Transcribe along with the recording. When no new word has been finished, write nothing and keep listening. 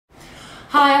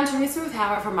Hi, I'm Teresa Ruth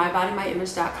Howard from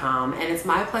MyBodyMyImage.com, and it's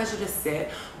my pleasure to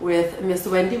sit with Miss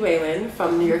Wendy Whelan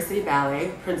from New York City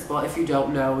Ballet, principal. If you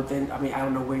don't know, then, I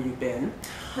don't know where you've been.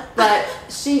 But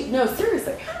no,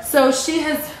 seriously. So she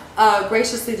has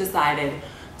graciously decided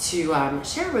to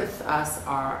share with us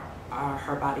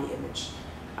her body image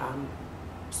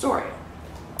story.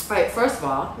 All right, first of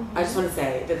all, I just want to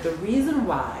say that the reason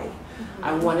why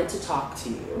I wanted to talk to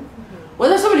you, well,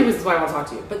 there's so many reasons why I want to talk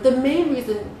to you, but the main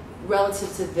reason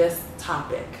relative to this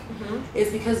topic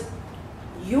is because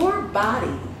your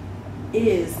body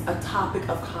is a topic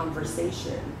of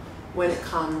conversation when it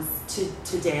comes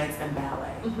to dance and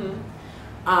ballet.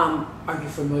 Are you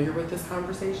familiar with this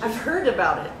conversation? I've heard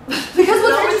about it. Because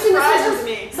what's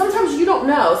interesting is sometimes you don't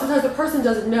know. Sometimes the person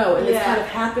doesn't know, and it's kind of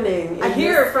happening. I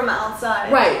hear it from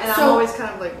outside. Right. And I'm always kind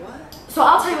of like, what? So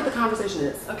I'll tell you what the conversation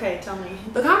is. Okay, tell me.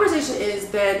 The conversation is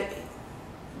that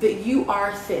you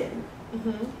are thin.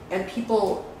 And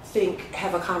people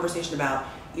have a conversation about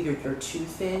either you're too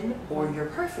thin or you're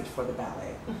perfect for the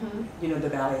ballet. You know, the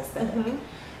ballet aesthetic.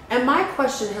 And my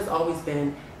question has always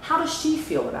been, how does she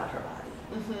feel about her body?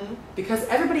 Because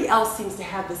everybody else seems to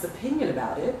have this opinion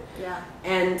about it. Yeah.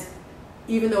 And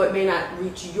even though it may not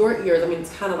reach your ears, I mean,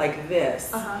 it's kind of like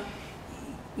this.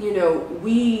 You know,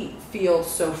 we feel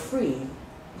so free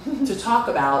to talk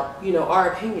about, you know,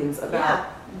 our opinions about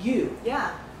you.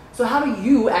 Yeah. So how do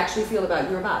you actually feel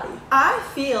about your body? I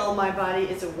feel my body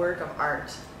is a work of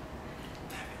art.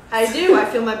 I do. I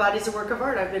feel my body is a work of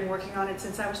art. I've been working on it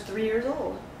since I was 3 years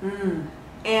old.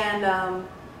 And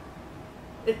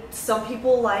some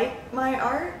people like my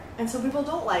art, and some people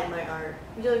don't like my art.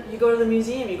 You go to the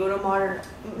museum, you go to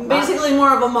basically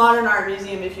more of a modern art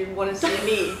museum if you want to see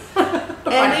me.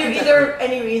 And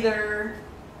you either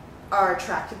are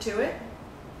attracted to it,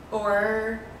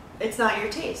 or it's not your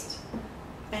taste.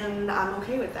 And I'm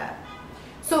okay with that.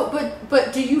 So,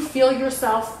 but do you feel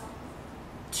yourself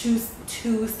too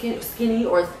skinny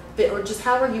or fit, or just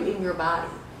how are you in your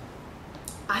body?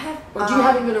 Or do you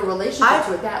have even a relationship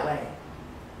to it that way?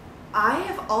 I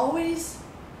have always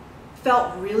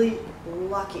felt really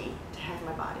lucky to have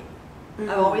my body.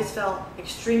 I've always felt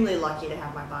extremely lucky to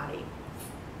have my body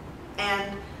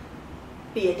and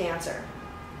be a dancer.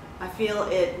 I feel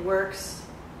it works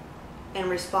and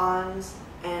responds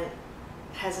and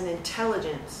has an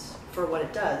intelligence for what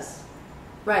it does.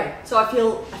 Right. So I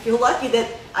feel lucky that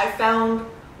I found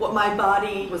what my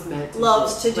body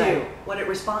loves to do, what it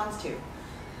responds to.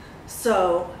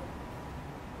 So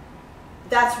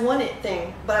that's one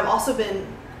thing, but I've also been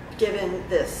given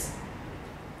this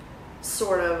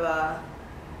sort of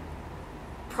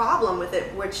problem with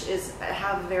it, which is I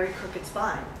have a very crooked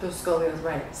spine. The scoliosis,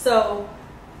 right. So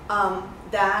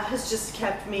that has just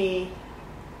kept me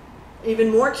even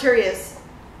more curious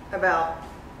about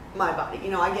my body.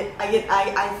 You know,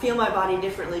 I feel my body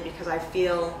differently because I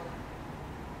feel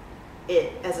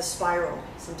it as a spiral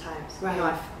sometimes. Right. You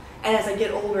know, and as I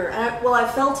get older, and I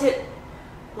felt it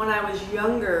when I was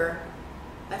younger.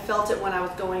 I felt it when I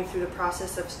was going through the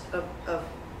process of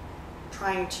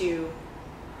trying to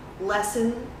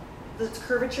lessen the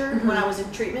curvature when I was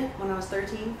in treatment, when I was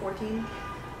 13, 14.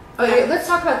 Okay, let's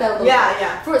talk about that a little bit.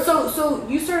 Yeah. So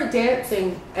you started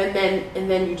dancing, and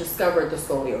then you discovered the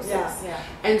scoliosis. Yeah.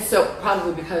 And so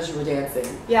probably because you were dancing.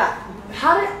 Yeah.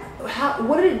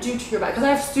 What did it do to your body? Because I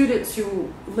have students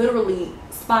who literally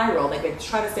spiral, like they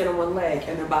try to stand on one leg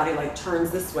and their body like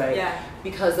turns this way. Yeah.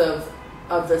 Because of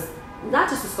this, not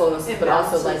just the scoliosis, but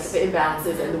also like the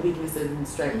imbalances and the weaknesses and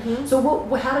strength. So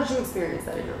how did you experience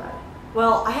that in your body?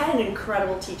 Well, I had an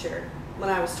incredible teacher when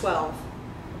I was 12.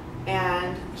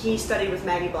 And he studied with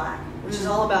Maggie Black, which is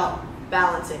all about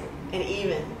balancing and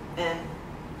even and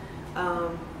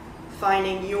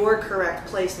finding your correct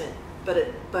placement, but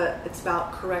it's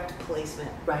about correct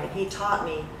placement. Right. And he taught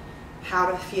me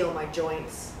how to feel my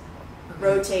joints,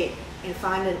 rotate, and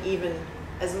find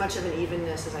as much of an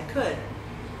evenness as I could.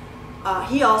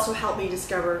 He also helped me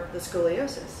discover the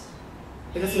scoliosis.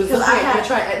 Because I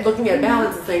tried looking at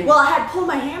balance and saying, well, I had pulled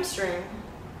my hamstring,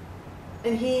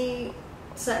 and he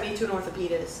sent me to an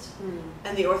orthopedist,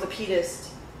 and the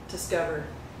orthopedist discovered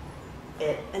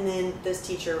it. And then this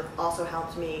teacher also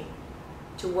helped me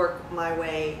to work my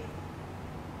way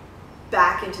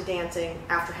back into dancing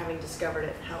after having discovered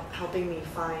it, helping me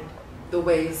find the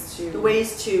ways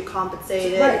to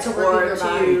compensate or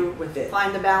to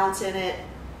find the balance in it.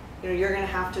 You know, you're going to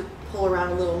have to pull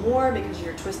around a little more because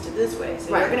you're twisted this way. So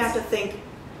you're going to have to think,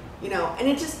 you know, and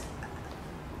it just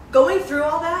going through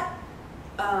all that.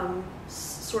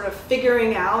 Sort of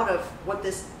figuring out of what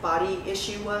this body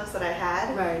issue was that I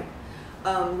had,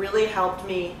 really helped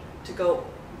me to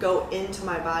go into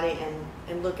my body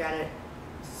and look at it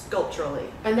sculpturally.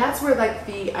 And that's where like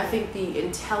I think the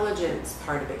intelligence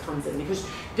part of it comes in, because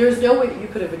there's no way that you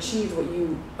could have achieved what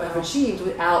you have achieved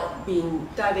without being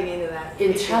diving into that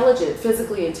intelligent,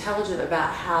 physically intelligent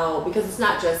about how, because it's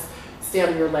not just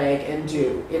stand on your leg and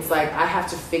do. It's like I have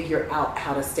to figure out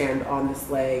how to stand on this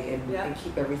leg and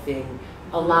keep everything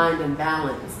aligned and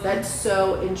balanced. That's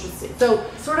so interesting. So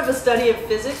sort of a study of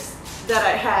physics that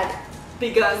I had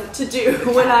begun to do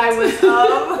when I was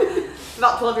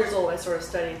about 12 years old. I sort of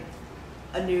studied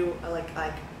a new like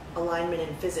alignment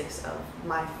in physics of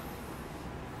my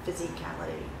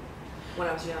physicality when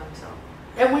I was young. So,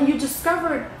 and when you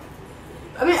discovered,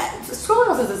 I mean,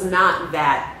 scoliosis is not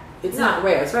that. It's not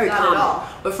rare. It's very common. At all.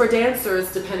 But for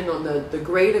dancers, depending on the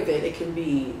grade of it, it can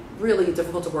be really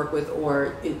difficult to work with,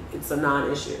 or it's a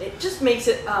non-issue. It just makes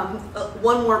it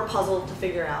one more puzzle to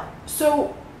figure out.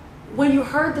 So, when you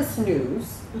heard this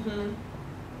news,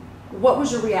 what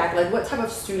was your reaction? Like, what type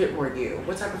of student were you?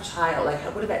 What type of child? Like,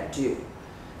 what did that do?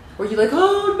 Were you like,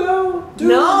 oh no, dude?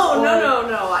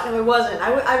 No, it wasn't.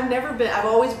 I've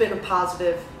always been a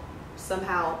positive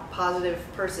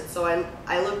person. So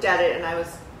I looked at it and I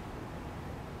was,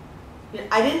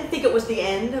 I didn't think it was the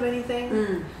end of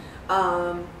anything.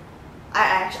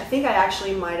 I think I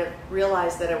actually might have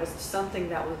realized that it was something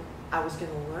that I was going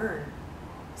to learn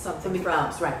something from.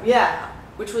 Else, right? Yeah,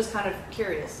 which was kind of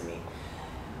curious to me.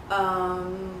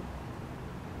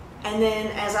 And then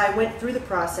as I went through the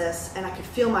process and I could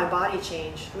feel my body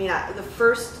change. I mean, the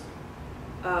first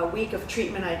week of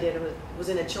treatment I did was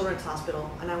in a children's hospital,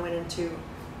 and I went into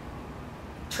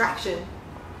traction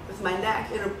with my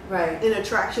neck, in a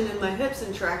traction in my hips,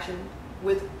 and traction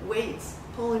with weights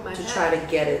pulling my head. To try to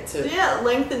get it to... Yeah,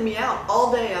 lengthen me out.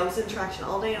 All day I was in traction,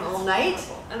 all day and all night.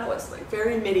 I know it's like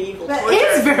very medieval torture.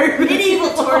 That is very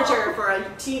medieval torture for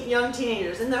young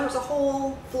teenagers. And there was a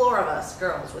whole floor of us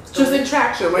girls. Just in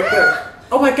traction, like this.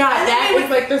 Oh my God, that is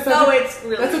like this. It's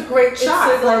really... That's a great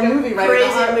shot for a movie, right?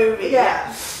 Crazy movie,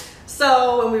 yeah.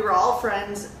 So, and we were all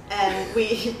friends, and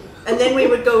then we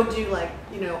would go do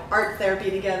art therapy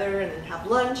together, and then have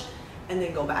lunch, and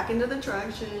then go back into the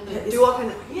traction and do all kind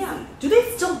of Do they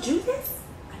still do this?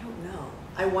 I don't know.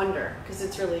 I wonder, because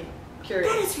it's really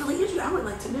curious. That is really interesting. I would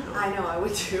like to know. I know, I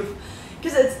would too,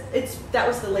 because that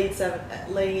was the it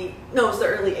was the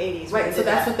early '80s. Right. So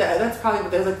that's probably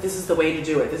what they was like. This is the way to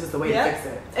do it. This is the way to fix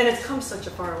it. And it's come such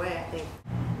a far way, I think.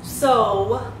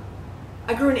 So,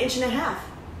 I grew 1.5 inches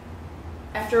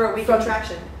after a week of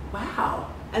traction. Wow.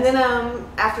 And then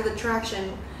after the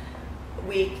traction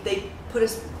week, they put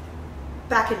us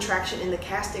back in traction in the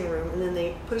casting room, and then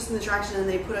they put us in the traction, and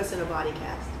they put us in a body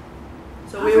cast.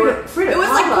 So we were. It was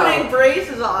like putting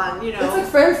braces on, It's like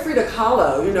very Frida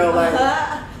Kahlo, like.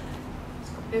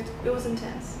 It was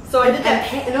intense. So I did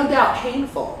that. No doubt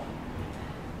painful.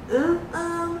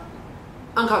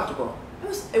 Uncomfortable.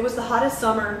 It was the hottest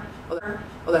summer.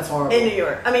 Oh, that's horrible. In New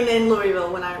York. I mean, in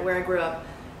Louisville, where I grew up.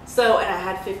 So, and I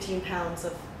had 15 pounds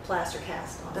of plaster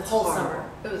cast on the whole summer.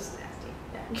 It was nasty.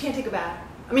 Yeah. You can't take a bath.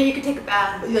 I mean, you could take a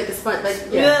bath. Like a sponge,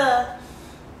 yeah.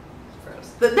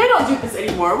 Gross. But they don't do this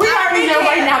anymore. We already know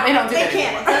right now they don't do that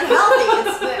anymore.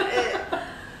 It's unhealthy.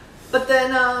 But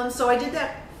then, so I did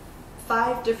that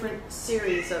 5 different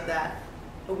series of that,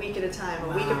 a week at a time.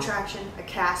 A week of traction, a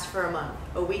cast for a month.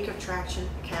 A week of traction,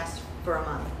 a cast for a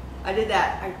month. I did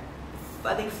that,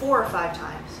 I think 4 or 5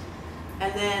 times.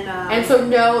 And then... and so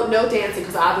no dancing,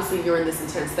 because obviously you're in this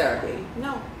intense therapy.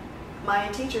 No. My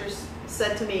teachers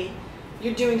said to me,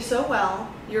 you're doing so well,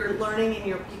 you're learning and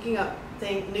you're picking up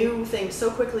new things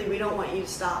so quickly, we don't want you to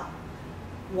stop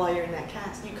while you're in that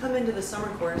cast. You come into the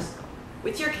summer course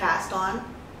with your cast on,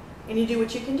 and you do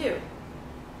what you can do.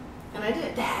 And I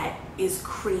did. That is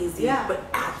crazy, but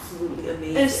absolutely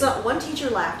amazing. And so one teacher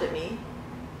laughed at me,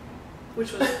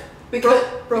 which was...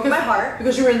 broke my heart.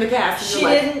 Because you were in the cast. She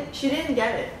didn't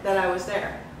get it that I was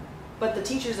there. But the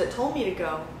teachers that told me to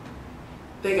go,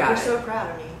 they got it. Were so proud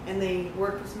of me. And they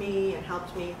worked with me and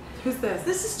helped me. Who's this?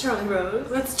 This is Charlie Rose.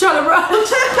 That's Charlie Rose.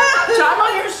 Charlie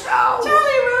on your show.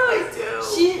 Charlie Rose. I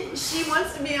do. She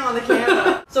wants to be on the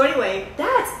camera. So anyway,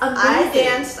 that's amazing. I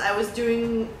danced.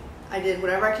 I did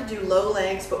whatever I could do, low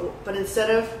legs, but instead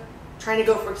of trying to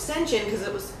go for extension,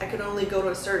 because I could only go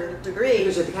to a certain degree.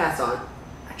 Because you had the cast on.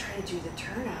 I tried to do the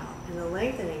turnout and the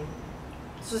lengthening.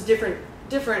 This was different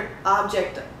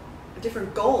object, a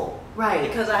different goal. Right.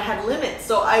 Because I had limits,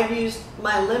 so I used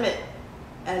my limit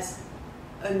as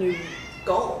a new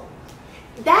goal.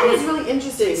 That is really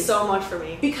interesting. Did so much for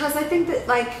me. Because I think that,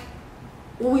 like,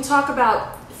 when we talk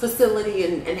about facility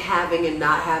and having and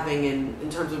not having in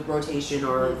terms of rotation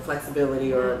or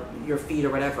flexibility or your feet or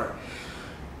whatever,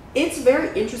 it's very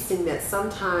interesting that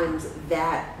sometimes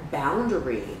that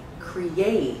boundary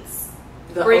creates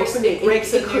the opening.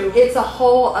 It's a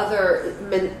whole other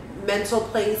mental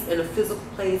place and a physical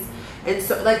place. And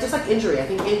so, like, just like injury, I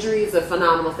think injury is a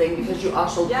phenomenal thing because you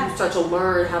also you start to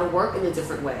learn how to work in a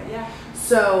different way. Yeah.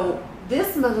 So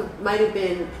this might have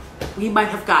been, we might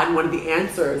have gotten one of the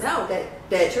answers. No,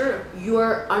 that true.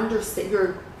 Your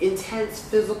intense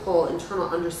physical internal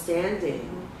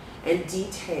understanding and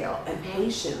detail and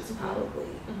patience, probably.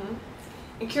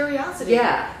 And curiosity.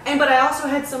 Yeah. But I also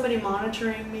had somebody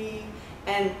monitoring me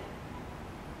and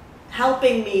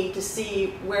helping me to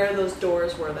see where those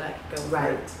doors were that I could go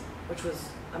through. Which was,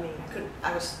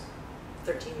 I was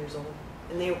 13 years old,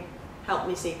 and they helped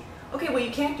me see, okay, well,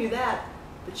 you can't do that,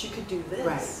 but you could do this.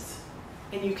 Right.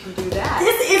 And you can do that.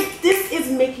 This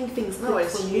is making things clear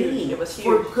for me. It was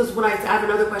huge. Because when I have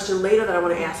another question later that I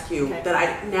want to ask you, that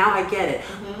I get it.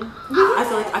 I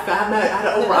feel like I had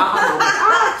an over aha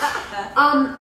moment.